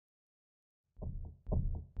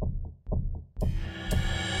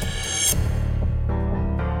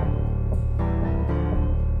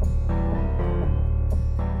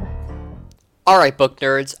Alright, book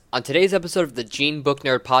nerds. On today's episode of the Gene Book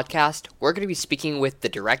Nerd podcast, we're going to be speaking with the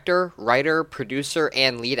director, writer, producer,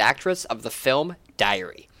 and lead actress of the film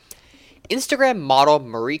Diary. Instagram model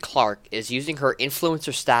Marie Clark is using her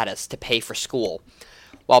influencer status to pay for school,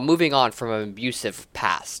 while moving on from an abusive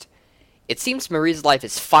past. It seems Marie's life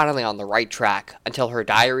is finally on the right track until her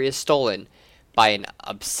diary is stolen by an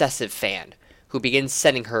obsessive fan who begins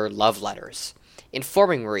sending her love letters,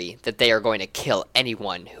 informing Marie that they are going to kill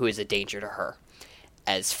anyone who is a danger to her.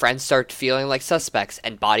 As friends start feeling like suspects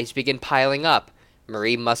and bodies begin piling up,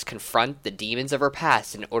 Marie must confront the demons of her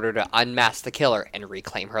past in order to unmask the killer and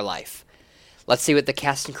reclaim her life. Let's see what the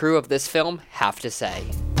cast and crew of this film have to say.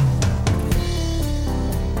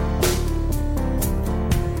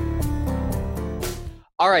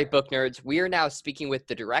 Alright, book nerds, we are now speaking with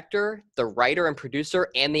the director, the writer and producer,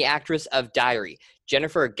 and the actress of Diary,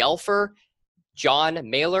 Jennifer Gelfer, John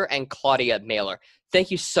Mailer, and Claudia Mailer. Thank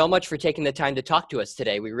you so much for taking the time to talk to us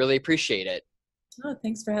today. We really appreciate it. Oh,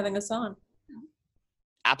 thanks for having us on.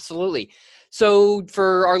 Absolutely. So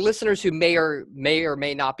for our listeners who may or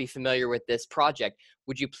may not be familiar with this project,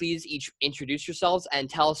 would you please each introduce yourselves and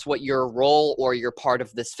tell us what your role or your part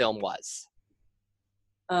of this film was?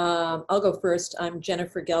 I'll go first. I'm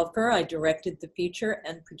Jennifer Gelfer. I directed the feature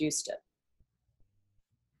and produced it.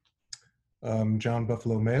 John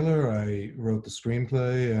Buffalo Mailer. I wrote the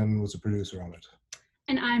screenplay and was a producer on it.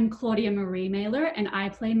 And I'm Claudia Marie Mailer, and I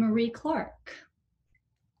play Marie Clark.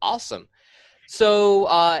 Awesome.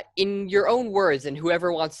 So in your own words, and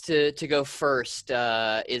whoever wants to go first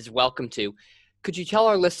is welcome to, could you tell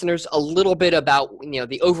our listeners a little bit about,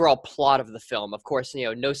 the overall plot of the film? Of course,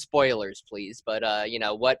 no spoilers, please, but,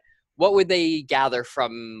 what would they gather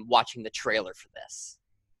from watching the trailer for this?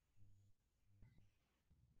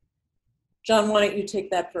 John, why don't you take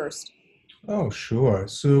that first? Oh, sure.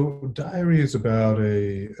 So Diary is about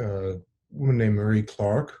a woman named Marie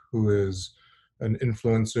Clark, who is an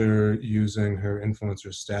influencer using her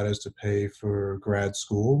influencer status to pay for grad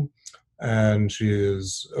school. And she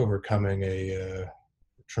is overcoming a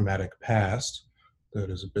traumatic past that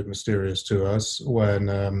is a bit mysterious to us when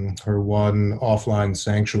her one offline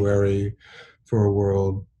sanctuary for a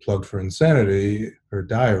world plugged for insanity, her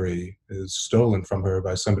diary, is stolen from her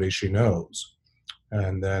by somebody she knows.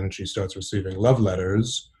 And then she starts receiving love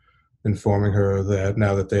letters informing her that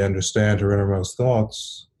now that they understand her innermost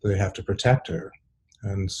thoughts, they have to protect her.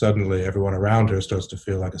 And suddenly everyone around her starts to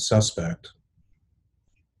feel like a suspect.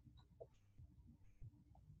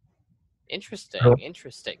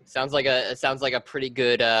 Interesting. Sounds like a pretty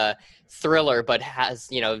good thriller, but has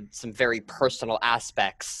some very personal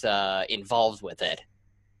aspects involved with it.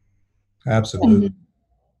 Absolutely. Mm-hmm.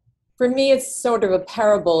 For me, it's sort of a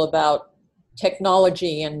parable about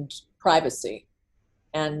technology and privacy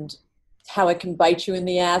and how it can bite you in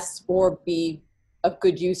the ass or be of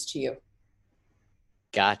good use to you.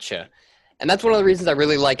 Gotcha. And that's one of the reasons I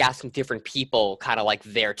really like asking different people kind of like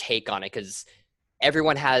their take on it, because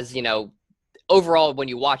everyone has, overall, when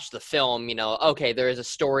you watch the film, okay, there is a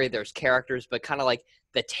story, there's characters, but kind of like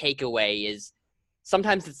the takeaway is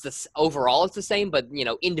sometimes it's this overall it's the same, but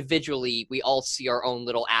individually we all see our own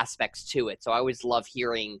little aspects to it. So I always love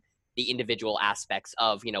hearing the individual aspects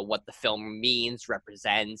of what the film means,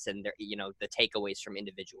 represents, and the takeaways from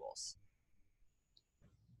individuals.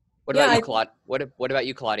 What about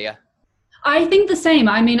you, Claudia? I think the same.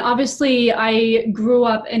 I mean, obviously, I grew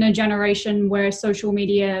up in a generation where social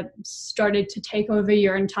media started to take over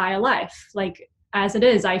your entire life. Like, as it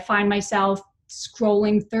is, I find myself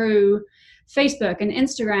scrolling through Facebook and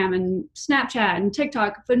Instagram and Snapchat and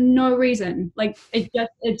TikTok for no reason. Like,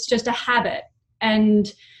 it's just a habit.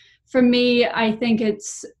 And for me, I think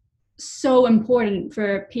it's so important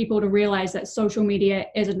for people to realize that social media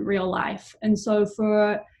isn't real life. And so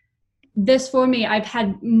for me, I've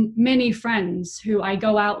had many friends who I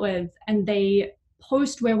go out with and they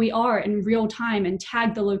post where we are in real time and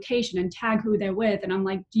tag the location and tag who they're with. And I'm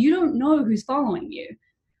like, you don't know who's following you.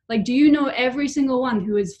 Like, do you know every single one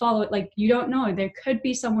who is followed? Like, you don't know. There could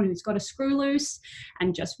be someone who's got a screw loose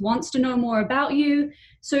and just wants to know more about you.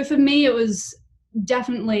 So for me, it was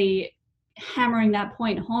definitely hammering that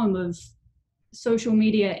point home of social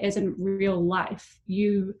media isn't real life.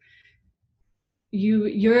 You're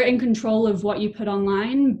in control of what you put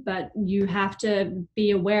online, but you have to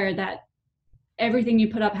be aware that everything you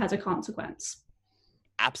put up has a consequence.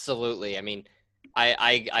 Absolutely. I mean,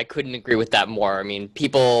 I couldn't agree with that more. I mean,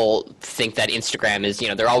 people think that Instagram is, they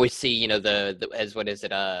always see,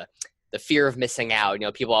 the fear of missing out.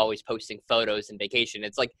 People always posting photos and vacation.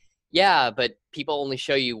 It's like, Yeah, but people only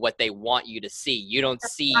show you what they want you to see. You don't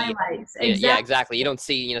see, Highlights. yeah, exactly. You don't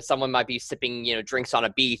see, someone might be sipping, drinks on a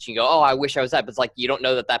beach and you go, oh, I wish I was that. But it's like, you don't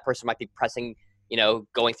know that that person might be pressing,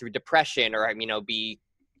 going through depression or, be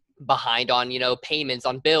behind on, payments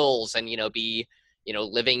on bills and, be,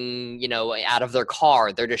 living, out of their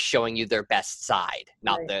car. They're just showing you their best side,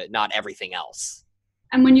 not everything else.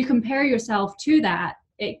 And when you compare yourself to that,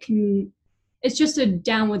 it's just a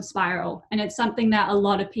downward spiral. And it's something that a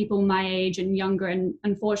lot of people my age and younger, and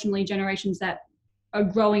unfortunately generations that are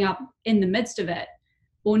growing up in the midst of it,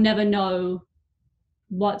 will never know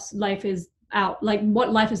what life is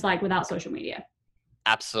like without social media.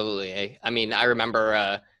 Absolutely. I mean, I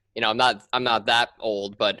remember, I'm not that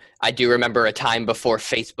old, but I do remember a time before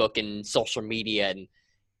Facebook and social media, and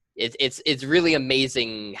it's really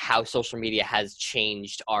amazing how social media has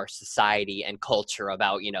changed our society and culture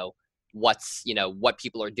about, what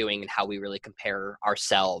people are doing and how we really compare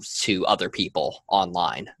ourselves to other people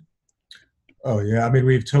online. Oh yeah, I mean,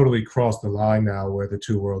 we've totally crossed the line now where the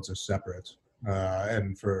two worlds are separate.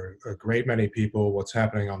 And for a great many people, what's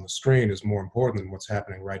happening on the screen is more important than what's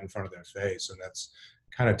happening right in front of their face. And that's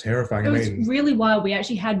kind of terrifying. It was really wild. We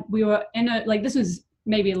were in this was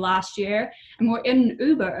maybe last year, and we're in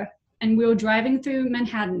Uber and we were driving through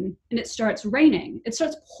Manhattan and it starts raining. It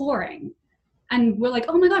starts pouring. And we're like,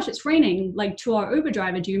 oh my gosh, it's raining. Like, to our Uber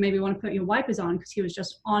driver, do you maybe want to put your wipers on? Because he was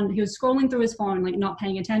scrolling through his phone, like not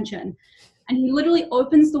paying attention. And he literally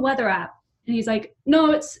opens the weather app and he's like,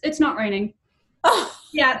 no, it's not raining. Oh.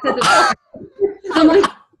 Yeah, it says it's I'm like,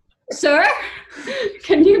 sir,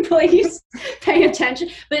 can you please pay attention?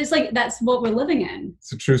 But it's like, that's what we're living in.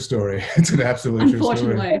 It's a true story. It's an absolute true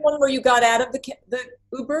story. The one where you got out of the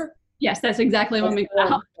Uber? Yes, that's exactly when we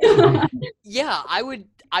got out. Yeah, I would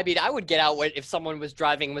get out if someone was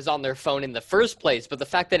driving was on their phone in the first place, but the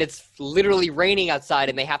fact that it's literally raining outside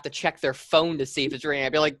and they have to check their phone to see if it's raining,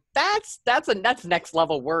 I'd be like, that's next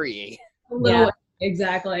level worrying. Yeah,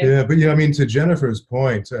 exactly. Yeah, but I mean, to Jennifer's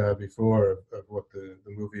point before of what the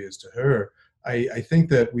movie is to her, I think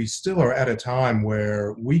that we still are at a time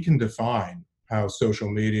where we can define how social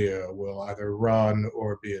media will either run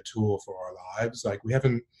or be a tool for our lives. Like, we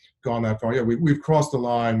haven't gone that far yet. We've crossed the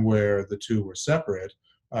line where the two were separate.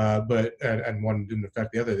 But one didn't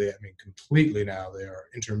affect the other. I mean, completely now they are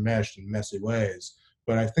intermeshed in messy ways.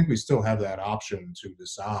 But I think we still have that option to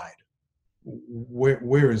decide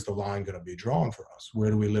where is the line going to be drawn for us? Where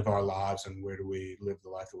do we live our lives, and where do we live the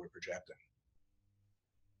life that we're projecting?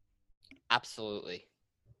 Absolutely.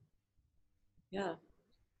 Yeah.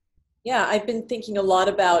 Yeah, I've been thinking a lot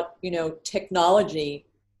about, technology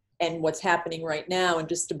and what's happening right now, and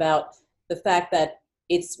just about the fact that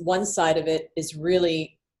it's one side of it is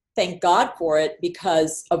really, thank God for it,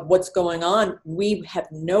 because of what's going on. We have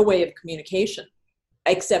no way of communication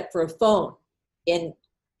except for a phone. And,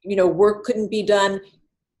 work couldn't be done.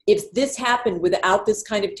 If this happened without this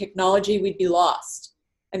kind of technology, we'd be lost.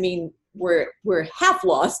 I mean, we're half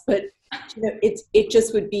lost, but it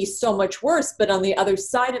just would be so much worse. But on the other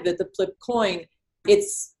side of it, the flip coin,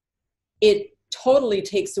 it totally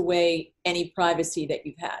takes away any privacy that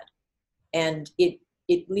you've had. And it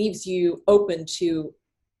leaves you open to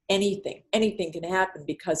anything. Anything can happen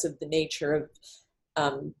because of the nature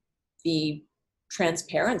of the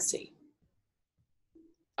transparency.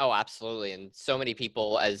 Oh, absolutely. And so many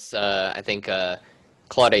people, as I think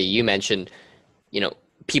Claudia, you mentioned,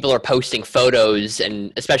 people are posting photos,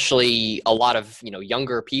 and especially a lot of,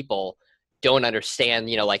 younger people don't understand,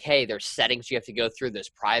 like, hey, there's settings you have to go through, there's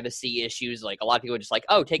privacy issues. Like, a lot of people are just like,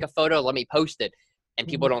 oh, take a photo, let me post it. And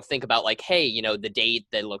people don't think about, like, hey, the date,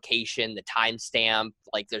 the location, the timestamp.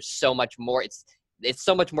 Like, there's so much more. It's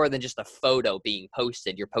so much more than just a photo being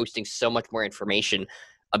posted. You're posting so much more information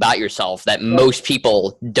about yourself that most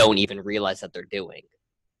people don't even realize that they're doing.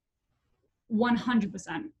 100%.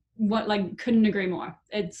 Couldn't agree more.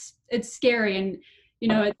 It's scary, and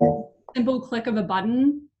it's a simple click of a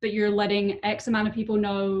button, but you're letting X amount of people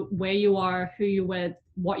know where you are, who you're with,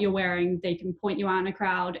 what you're wearing. They can point you out in a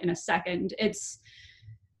crowd in a second. They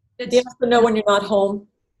also know when you're not home.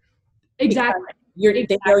 Exactly.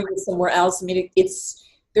 They know you're somewhere else. I mean,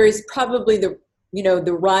 there is probably the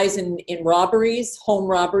rise in robberies, home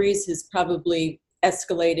robberies, has probably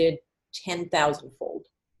escalated 10,000-fold.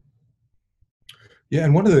 Yeah,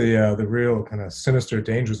 and one of the real kind of sinister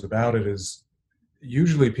dangers about it is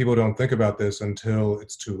usually people don't think about this until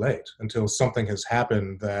it's too late, until something has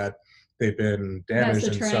happened that they've been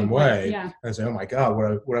damaged in some way. Yeah. And say, oh my God,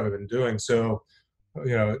 what have I been doing? So,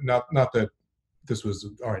 not that this was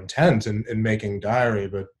our intent in making Diary,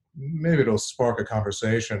 but maybe it'll spark a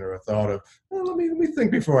conversation or a thought of, let me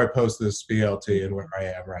think before I post this BLT and where I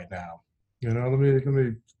am right now. Let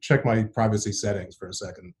me check my privacy settings for a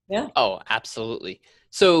second. Yeah. Oh, absolutely.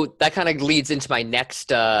 So that kind of leads into my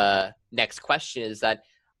next question is that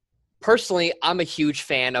personally, I'm a huge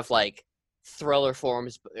fan of like thriller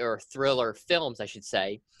forms or thriller films, I should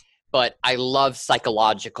say. But I love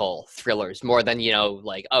psychological thrillers more than,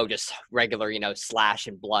 like, oh, just regular, slash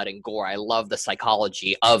and blood and gore. I love the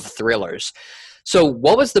psychology of thrillers. So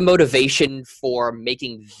what was the motivation for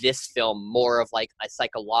making this film more of like a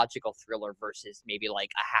psychological thriller versus maybe like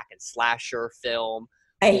a hack and slasher film?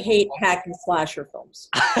 I hate hack and slasher films.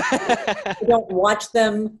 I don't watch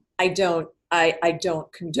them. I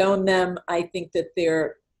don't condone them. I think that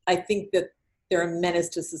they're a menace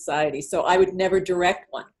to society. So I would never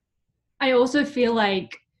direct one. I also feel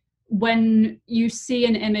like when you see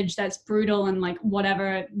an image that's brutal and like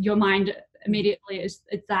whatever, your mind immediately it's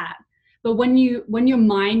that. But when your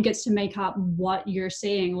mind gets to make up what you're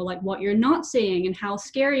seeing or like what you're not seeing and how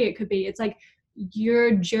scary it could be, it's like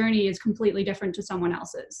your journey is completely different to someone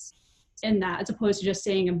else's in that, as opposed to just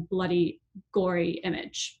seeing a bloody, gory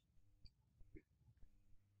image.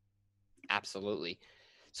 Absolutely.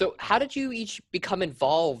 So how did you each become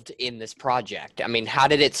involved in this project? I mean, how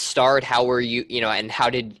did it start? How were you, and how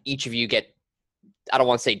did each of you get, I don't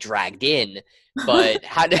want to say dragged in, but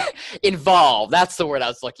how did involved? That's the word I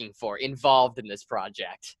was looking for, involved in this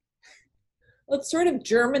project. Well, it sort of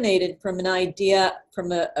germinated from an idea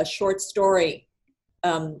from a short story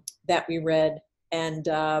that we read. And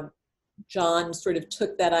John sort of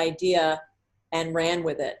took that idea and ran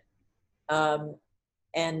with it.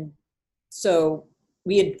 And so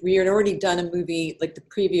we had already done a movie like the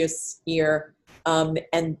previous year,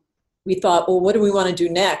 and we thought, well, what do we want to do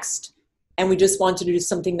next? And we just wanted to do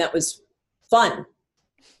something that was fun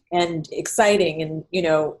and exciting,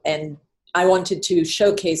 and I wanted to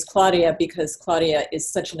showcase Claudia because Claudia is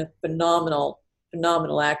such a phenomenal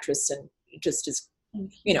actress, and just is,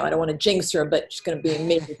 I don't want to jinx her, but she's going to be a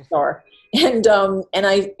major star. And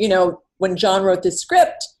I, when John wrote this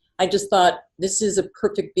script, I just thought this is a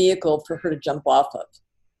perfect vehicle for her to jump off of.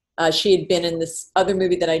 She had been in this other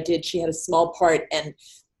movie that I did. She had a small part, and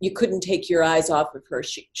you couldn't take your eyes off of her.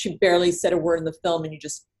 She barely said a word in the film, and you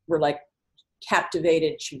just were like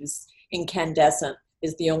captivated. She was incandescent,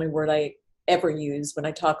 is the only word I ever use when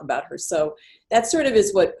I talk about her. So that sort of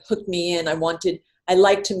is what hooked me in. I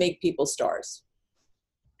like to make people stars,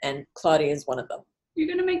 and Claudia is one of them. You're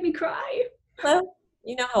gonna make me cry. Well,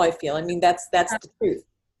 you know how I feel. I mean, that's the truth.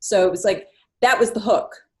 So it was like, that was the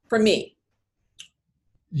hook for me.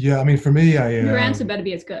 Yeah, I mean, for me, your answer better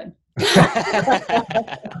be as good.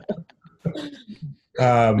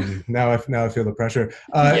 Now I feel the pressure.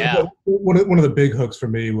 Yeah. One of the big hooks for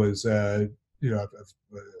me was, I've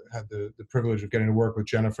had the privilege of getting to work with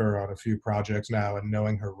Jennifer on a few projects now and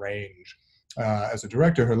knowing her range. As a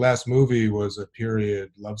director, her last movie was a period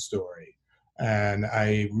love story. And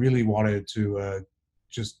I really wanted to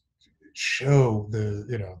just show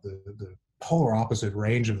the polar opposite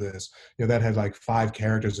range of this. That had like 5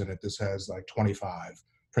 characters in it. This has like 25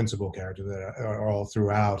 principal characters that are all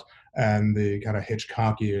throughout, and the kind of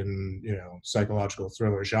Hitchcockian, psychological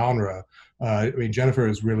thriller genre. I mean, Jennifer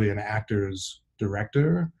is really an actor's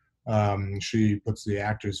director. She puts the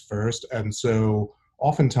actors first, and so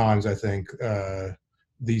oftentimes I think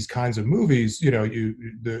these kinds of movies,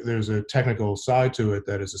 there's a technical side to it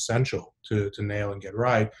that is essential to nail and get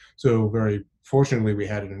right. So very fortunately, we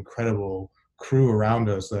had an incredible crew around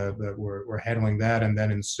us that were handling that, and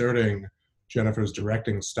then inserting Jennifer's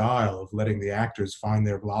directing style of letting the actors find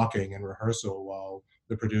their blocking and rehearsal while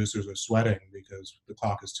the producers are sweating because the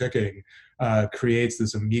clock is ticking, creates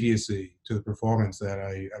this immediacy to the performance that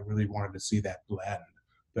I really wanted to see that blend.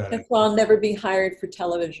 That's why I'll never be hired for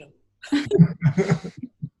television.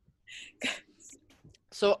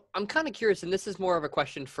 So I'm kind of curious, and this is more of a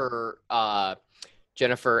question for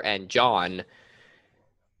Jennifer and John.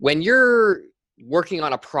 When you're working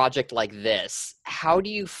on a project like this, how do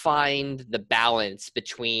you find the balance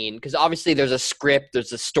between, because obviously there's a script,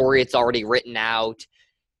 there's a story, it's already written out.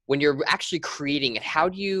 When you're actually creating it, how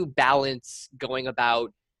do you balance going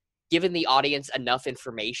about giving the audience enough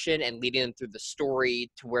information and leading them through the story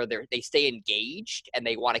to where they stay engaged and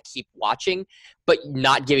they want to keep watching, but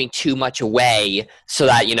not giving too much away so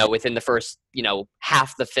that, within the first,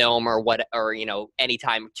 half the film or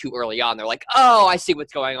anytime too early on, they're like, oh, I see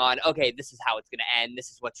what's going on. Okay, this is how it's going to end. This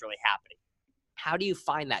is what's really happening. How do you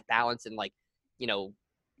find that balance and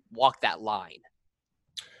walk that line?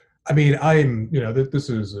 I mean, this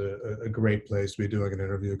is a great place to be doing an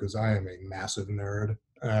interview because I am a massive nerd.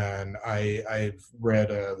 And I've read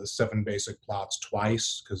the Seven Basic Plots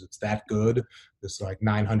twice because it's that good. This like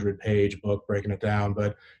 900-page book breaking it down.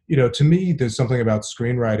 But to me, there's something about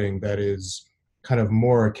screenwriting that is kind of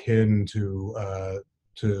more akin to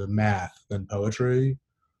math than poetry.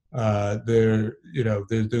 There's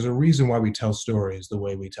a reason why we tell stories the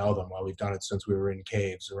way we tell them, why we've done it since we were in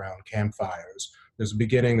caves around campfires. There's a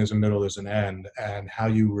beginning, there's a middle, there's an end, and how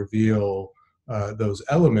you reveal those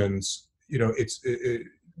elements.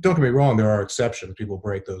 Don't get me wrong, there are exceptions. People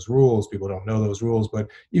break those rules, people don't know those rules, but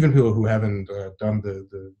even people who haven't done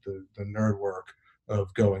the nerd work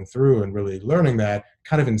of going through and really learning that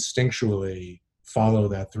kind of instinctually follow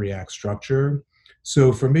that 3-act structure.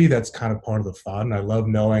 So for me, that's kind of part of the fun. I love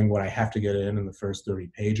knowing what I have to get in the first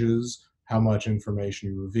 30 pages, how much information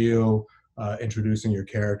you reveal, introducing your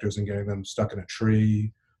characters and getting them stuck in a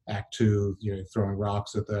tree. Act 2, throwing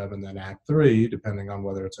rocks at them, and then Act 3, depending on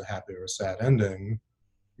whether it's a happy or a sad ending,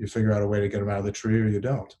 you figure out a way to get them out of the tree or you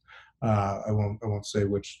don't. I won't say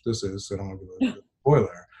which this is, so I don't want to give a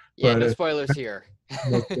spoiler. Yeah, no spoilers here.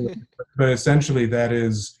 But essentially, that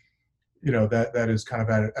is. That is kind of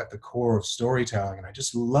at the core of storytelling. And I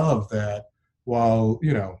just love that while,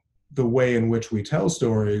 the way in which we tell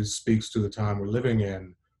stories speaks to the time we're living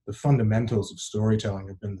in, the fundamentals of storytelling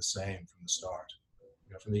have been the same from the start.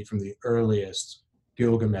 From the earliest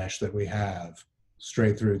Gilgamesh that we have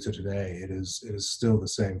straight through to today, it is still the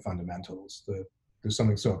same fundamentals. There's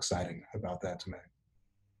something so exciting about that to me.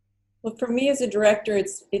 Well, for me as a director,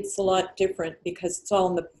 it's a lot different because it's all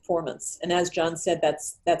in the performance. And as John said,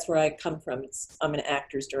 that's where I come from. I'm an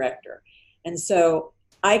actor's director. And so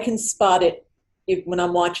I can spot it when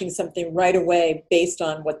I'm watching something right away based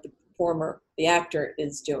on what the performer, the actor,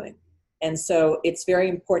 is doing. And so it's very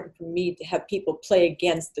important for me to have people play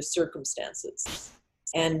against the circumstances.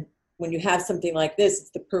 And when you have something like this, it's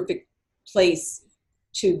the perfect place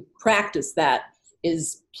to practice that.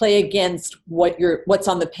 Is play against what's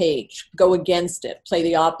on the page, go against it, play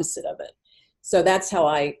the opposite of it. So that's how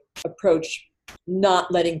I approach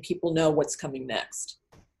not letting people know what's coming next.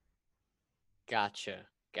 Gotcha.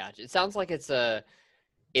 It sounds like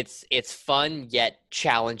it's fun yet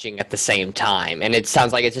challenging at the same time, and it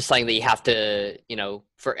sounds like it's just something that you have to,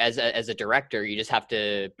 for as a director, you just have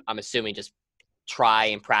to, I'm assuming, just try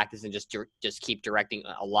and practice and just keep directing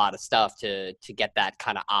a lot of stuff to get that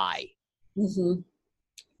kind of eye. Mm-hmm.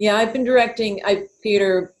 Yeah, I've been directing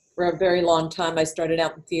theater for a very long time. I started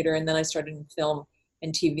out in theater and then I started in film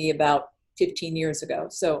and TV about 15 years ago.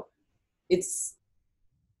 So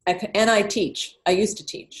and I teach. I used to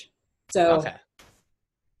teach. So. Okay.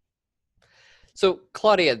 So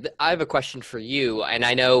Claudia, I have a question for you. And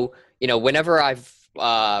I know, whenever I've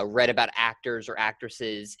read about actors or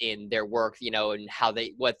actresses in their work, and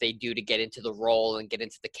what they do to get into the role and get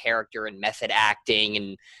into the character and method acting,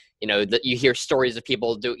 and you hear stories of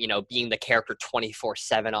people being the character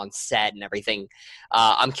 24/7 on set and everything.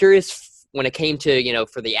 I'm curious, when it came to,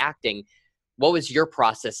 for the acting, what was your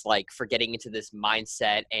process like for getting into this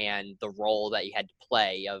mindset and the role that you had to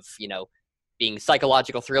play of, being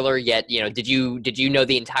psychological thriller, yet, did you know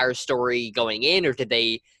the entire story going in, or did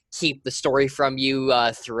they keep the story from you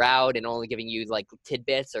throughout and only giving you like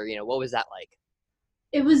tidbits, or, what was that like?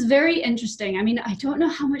 It was very interesting. I mean, I don't know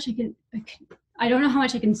how much I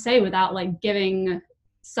can say without like giving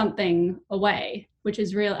something away, which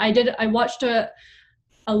is real. I watched a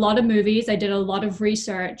lot of movies. I did a lot of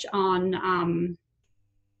research on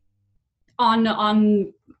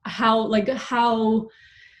how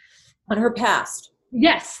on her past.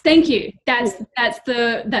 Yes, thank you.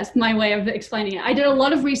 That's my way of explaining it. I did a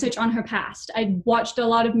lot of research on her past. I watched a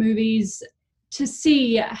lot of movies to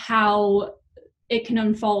see how it can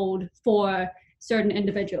unfold for certain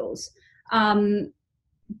individuals.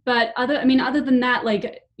 But other than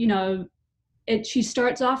that, she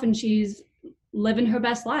starts off and she's living her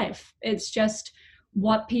best life. It's just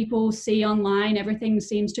what people see online. Everything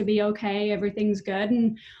seems to be okay. Everything's good.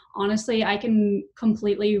 And honestly, I can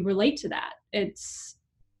completely relate to that. It's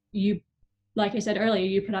like I said earlier,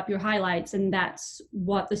 you put up your highlights, and that's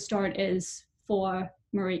what the start is for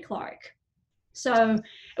Marie Clark. So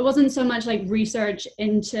it wasn't so much like research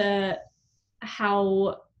into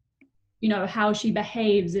how she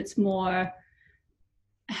behaves. It's more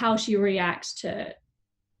how she reacts to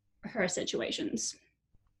her situations.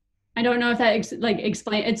 I don't know if that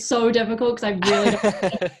explain. It's so difficult because I really don't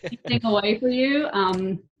take anything away for you.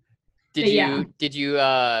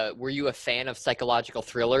 Were you a fan of psychological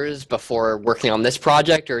thrillers before working on this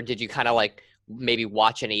project, or did you kind of like maybe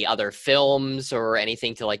watch any other films or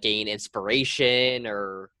anything to like gain inspiration?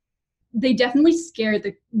 Or they definitely scared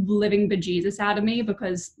the living bejesus out of me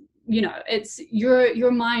because it's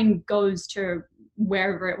your mind goes to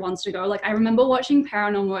wherever it wants to go. Like, I remember watching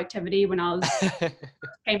Paranormal Activity when I was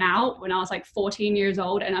came out when I was like 14 years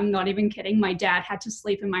old, and I'm not even kidding. My dad had to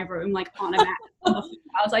sleep in my room, like on a mat.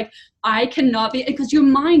 I was like, I cannot be, because your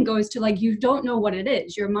mind goes to, like, you don't know what it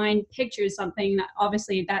is. Your mind pictures something.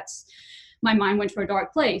 Obviously, my mind went to a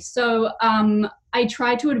dark place. So I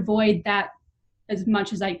tried to avoid that as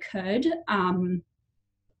much as I could.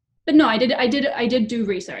 But no, I did do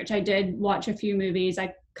research. I did watch a few movies.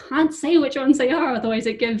 I can't say which ones they are, otherwise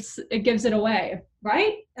it gives it away,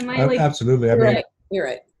 right? Am I like absolutely? I You're mean, right. You're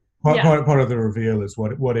right. Part of the reveal is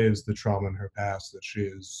what is the trauma in her past that she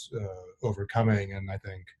is overcoming, and I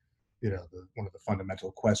think one of the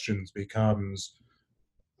fundamental questions becomes,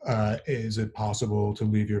 is it possible to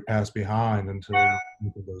leave your past behind until you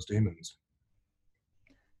conquer those demons?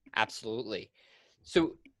 Absolutely.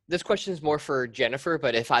 So this question is more for Jennifer,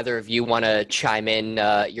 but if either of you want to chime in,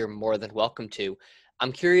 you're more than welcome to.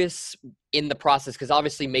 I'm curious in the process, because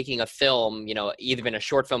obviously making a film, even a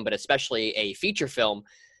short film, but especially a feature film,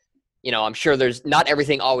 I'm sure not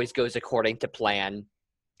everything always goes according to plan.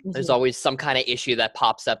 Mm-hmm. There's always some kind of issue that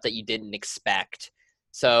pops up that you didn't expect.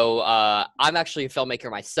 So I'm actually a filmmaker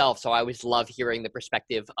myself, so I always love hearing the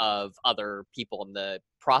perspective of other people in the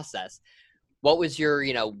process. What was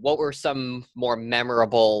what were some more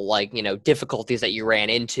memorable, difficulties that you ran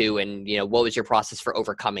into, and, what was your process for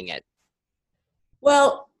overcoming it?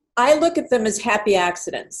 Well, I look at them as happy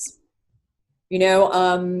accidents.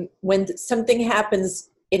 When something happens,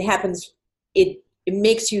 it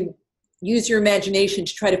makes you use your imagination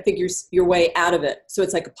to try to figure your way out of it. So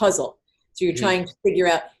it's like a puzzle. So you're trying to figure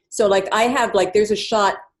out. So like I have, there's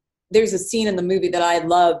a scene in the movie that I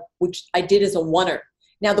love, which I did as a oneer.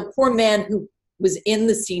 Now, the poor man who was in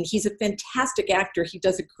the scene, he's a fantastic actor. He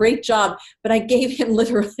does a great job, but I gave him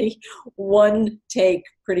literally one take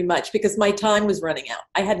pretty much because my time was running out.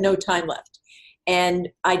 I had no time left. And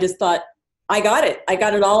I just thought, I got it. I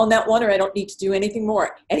got it all in that one, or I don't need to do anything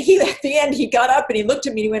more. And at the end, he got up and he looked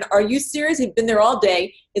at me and he went, "Are you serious?" He'd been there all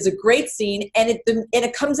day. It's a great scene, and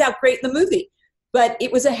it comes out great in the movie. But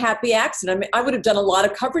it was a happy accident. I mean, I would have done a lot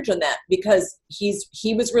of coverage on that because he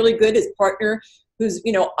was really good. His partner, who's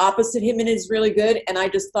opposite him, and is really good. And I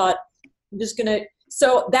just thought, I'm just gonna.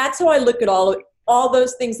 So that's how I look at all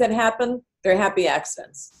those things that happen. They're happy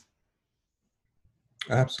accidents.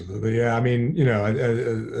 Absolutely, yeah. I mean,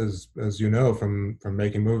 as you know from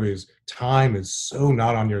making movies, time is so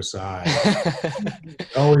not on your side.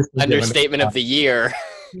 Always Understatement of the year.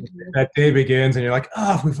 That day begins, and you're like,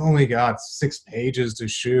 "Oh, we've only got 6 pages to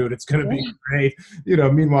shoot. It's going to be great."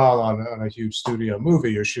 Meanwhile, on a huge studio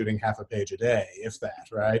movie, you're shooting half a page a day, if that,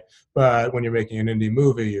 right? But when you're making an indie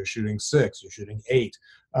movie, you're shooting 6, you're shooting 8,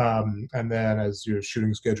 and then as your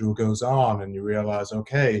shooting schedule goes on, and you realize,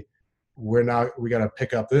 okay, we got to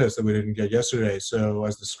pick up this that we didn't get yesterday. So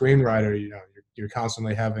as the screenwriter, you're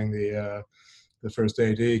constantly having the first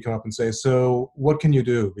AD come up and say, "So what can you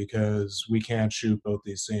do? Because we can't shoot both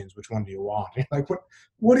these scenes. Which one do you want?" You're like,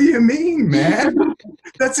 what do you mean, man?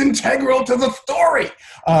 That's integral to the story.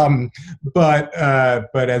 But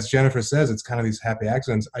as Jennifer says, it's kind of these happy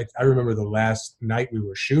accidents. I remember the last night we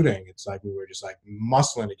were shooting, it's like we were just like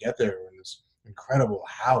muscling to get there. We were in this incredible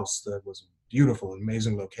house that was beautiful,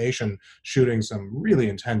 amazing location, shooting some really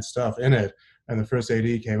intense stuff in it. And the first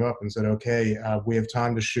AD came up and said, "Okay, we have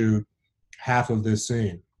time to shoot half of this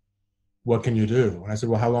scene. What can you do?" And I said,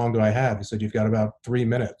 "Well, how long do I have?" He said, "You've got about 3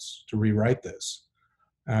 minutes to rewrite this."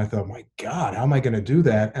 And I thought, my God, how am I going to do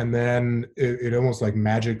that? And then it almost like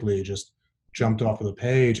magically just jumped off of the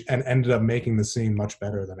page and ended up making the scene much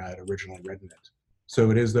better than I had originally written it.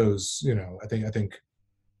 So it is those, I think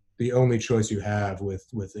the only choice you have with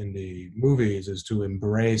indie movies is to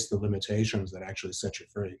embrace the limitations that actually set you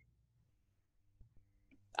free.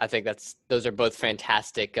 I think those are both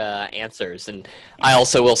fantastic answers. And I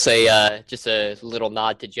also will say, just a little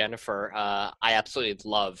nod to Jennifer, I absolutely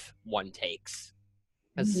love one takes.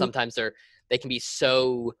 Because sometimes they can be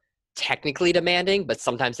so technically demanding, but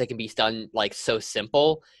sometimes they can be done so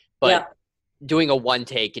simple. But doing a one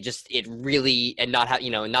take, it really, and not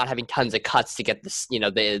having tons of cuts to get this,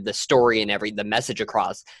 the story and the message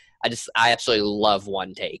across. I absolutely love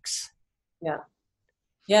one takes.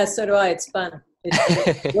 Yeah, so do I. It's fun.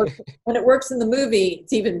 When it works in the movie,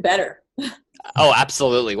 it's even better. Oh,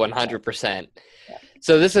 absolutely, 100%.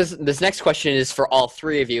 So this next question is for all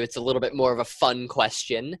three of you. It's a little bit more of a fun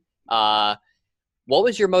question. What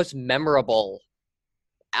was your most memorable,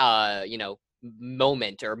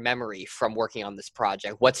 moment or memory from working on this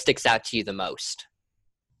project? What sticks out to you the most?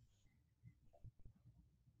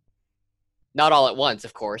 Not all at once,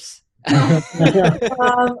 of course.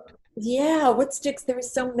 Yeah, what sticks? There were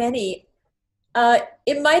so many.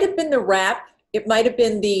 It might have been the rap. It might have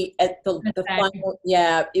been the Effect. final.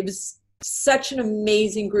 Yeah, it was such an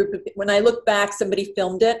amazing group of. When I look back, somebody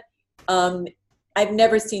filmed it. Um, I've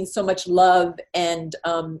never seen so much love and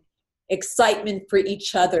excitement for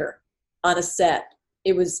each other on a set.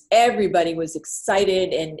 It was everybody was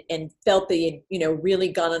excited and felt they had really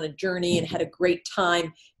gone on a journey and had a great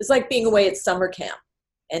time. It's like being away at summer camp,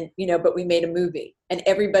 and but we made a movie, and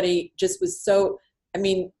everybody just was so. I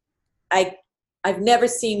mean, I I've never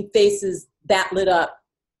seen faces that lit up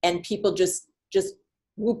and people just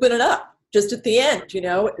whooping it up just at the end,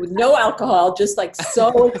 with no alcohol, just like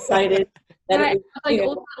so excited that Right. it was, Like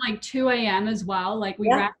also at like 2 a.m. as well. Like we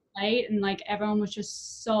yeah. wrapped late and like everyone was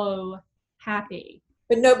just so happy.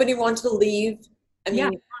 But nobody wanted to leave. I Yeah,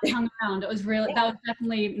 mean, everyone hung around. It was really that was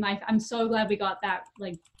definitely I'm so glad we got that,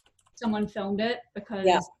 like someone filmed it yeah,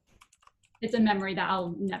 because it's a memory that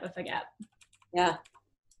I'll never forget. yeah,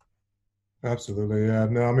 Absolutely, yeah.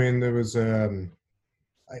 No, I mean there was.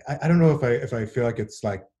 I don't know if I feel like it's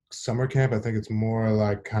like summer camp. I think it's more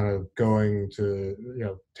like kind of going to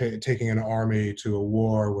taking an army to a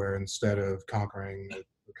war where instead of conquering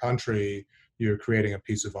the country, you're creating a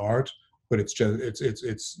piece of art. But it's just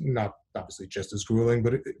it's not obviously just as grueling,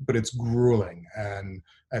 but it's grueling. And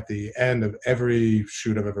at the end of every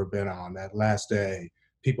shoot I've ever been on, that last day,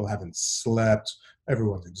 people haven't slept.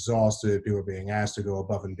 Everyone's exhausted. People are being asked to go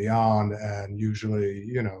above and beyond, and usually,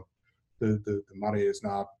 the money is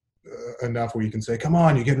not enough where you can say, "Come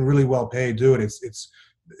on, you're getting really well paid. Do it."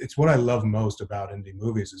 It's what I love most about indie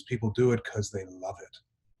movies is people do it because they love it.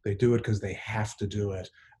 They do it because they have to do it.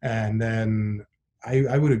 And then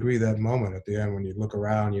I would agree that moment at the end when you look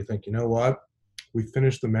around, you think, you know what? We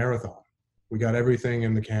finished the marathon. We got everything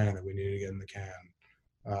in the can that we needed to get in the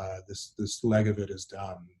can. This leg of it is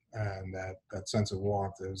done, and that sense of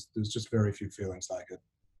warmth. There's just very few feelings like it.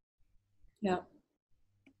 yeah.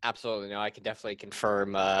 Absolutely, no, I can definitely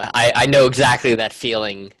confirm. I know exactly that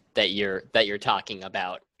feeling that you're talking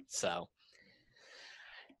about. So,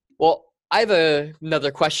 well, I have another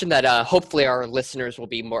question that hopefully our listeners will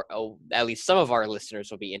be more, at least some of our listeners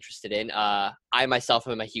will be interested in. I myself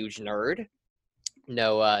am a huge nerd.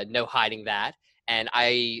 No hiding that. And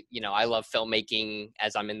I love filmmaking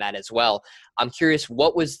as I'm in that as well. I'm curious,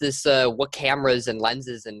 what was this? What cameras and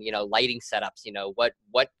lenses and lighting setups?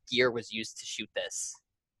 What gear was used to shoot this?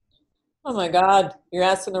 Oh my God, you're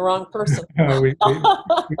asking the wrong person. We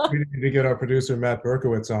need to get our producer Matt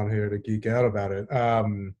Berkowitz on here to geek out about it.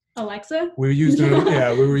 Alexa? We were using That's all I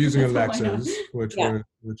know. Alexas, Yeah.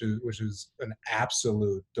 which is an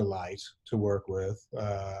absolute delight to work with.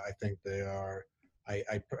 I think they are.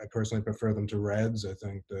 I personally prefer them to Reds. I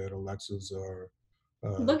think that Alexas are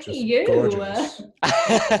Look at just you. gorgeous.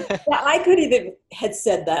 Yeah, I could even had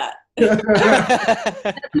said that.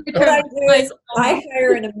 Gotcha. What I do is I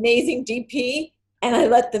hire an amazing DP and I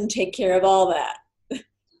let them take care of all that.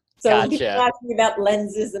 So when people ask me about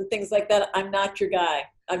lenses and things like that, I'm not your guy.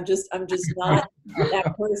 I'm just not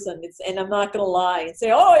that person. And I'm not going to lie and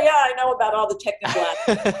say, oh yeah, I know about all the technical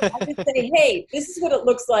aspects. I just say, hey, this is what it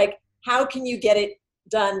looks like. How can you get it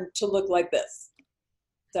done to look like this?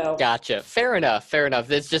 So Gotcha. Fair enough. Fair enough.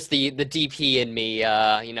 It's just the DP in me.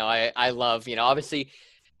 I love, obviously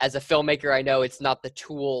as a filmmaker, I know it's not the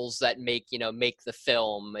tools that make the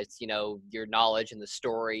film. It's, your knowledge and the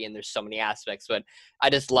story, and there's so many aspects, but I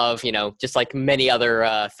just love, just like many other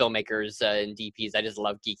filmmakers and DPs, I just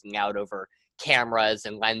love geeking out over cameras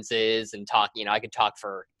and lenses and talk, I could talk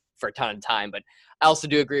for a ton of time, but I also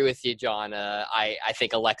do agree with you, John. I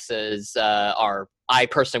think Alexas I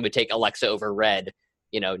personally would take Alexa over Red,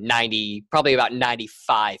 probably about 95%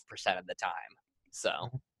 of the time. So.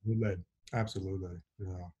 Absolutely.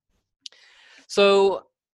 Yeah. So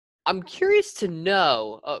I'm curious to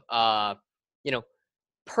know,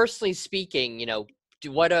 personally speaking,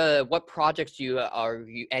 what projects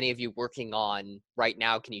any of you working on right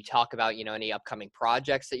now? Can you talk about, any upcoming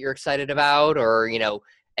projects that you're excited about, or,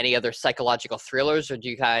 any other psychological thrillers, or do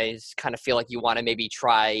you guys kind of feel like you want to maybe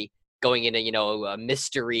try going into, a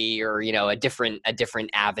mystery or, a different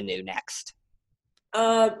avenue next?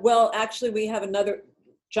 well, actually, we have another.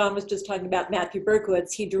 John was just talking about Matthew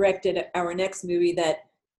Berkowitz. He directed our next movie that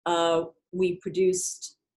we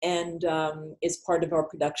produced and is part of our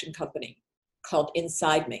production company called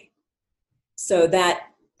Inside Me. So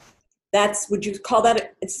that's would you call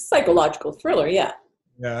that? It's a psychological thriller, yeah.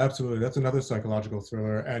 Yeah, absolutely. That's another psychological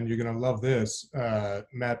thriller, and you're gonna love this.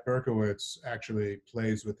 Matt Berkowitz actually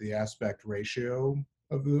plays with the aspect ratio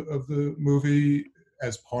of the movie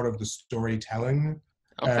as part of the storytelling.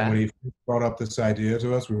 And Okay. when he brought up this idea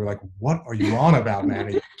to us, we were like, what are you on about, man?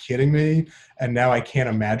 Are you kidding me? And now I can't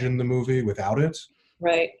imagine the movie without it.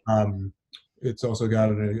 Right. It's also got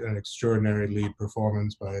an extraordinary lead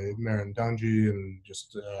performance by Maren Dungy, and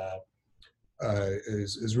just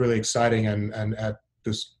is really exciting. And at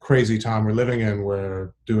this crazy time we're living in,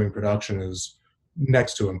 where doing production is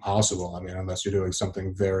next to impossible. I mean, unless you're doing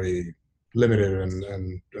something very limited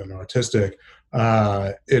and artistic.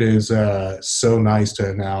 It is so nice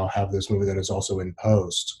to now have this movie that is also in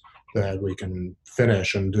post, that we can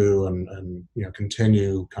finish and do and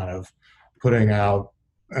continue kind of putting out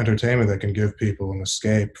entertainment that can give people an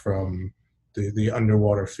escape from the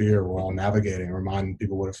underwater fear we're all navigating, remind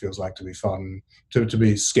people what it feels like to be fun, to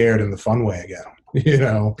be scared in the fun way again.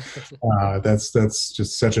 That's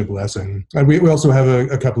just such a blessing. And we also have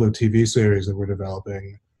a couple of TV series that we're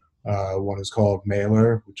developing. One is called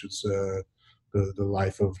Mailer, which is the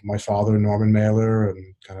life of my father, Norman Mailer,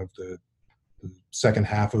 and kind of the second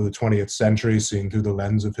half of the 20th century seen through the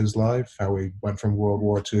lens of his life, how we went from World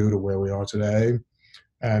War II to where we are today.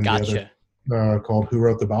 And Gotcha. the other called Who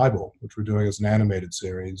Wrote the Bible, which we're doing as an animated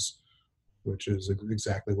series, which is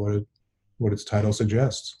exactly what its title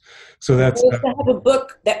suggests. So that's We also have a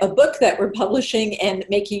book that we're publishing and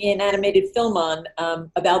making an animated film on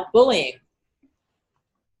about bullying.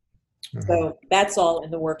 So that's all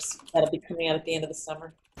in the works. That'll be coming out at the end of the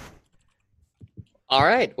summer. All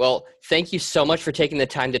right. Well, thank you so much for taking the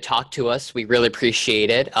time to talk to us. We really appreciate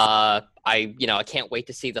it. I can't wait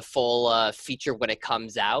to see the full feature when it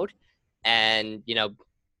comes out. And,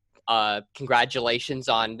 congratulations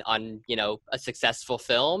on a successful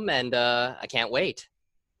film. And I can't wait.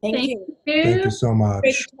 Thank you. Thank you so much.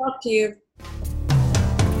 Great to talk to you.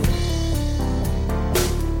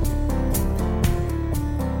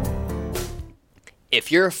 If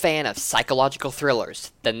you're a fan of psychological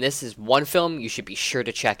thrillers, then this is one film you should be sure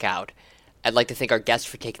to check out. I'd like to thank our guests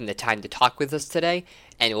for taking the time to talk with us today,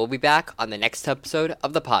 and we'll be back on the next episode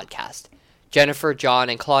of the podcast. Jennifer, John,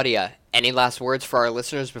 and Claudia, any last words for our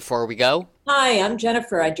listeners before we go? Hi, I'm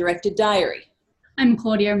Jennifer. I directed Diary. I'm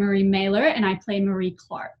Claudia Marie Mailer, and I play Marie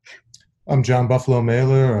Clark. I'm John Buffalo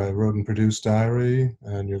Mailer. I wrote and produced Diary,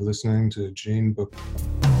 and you're listening to Gene Book.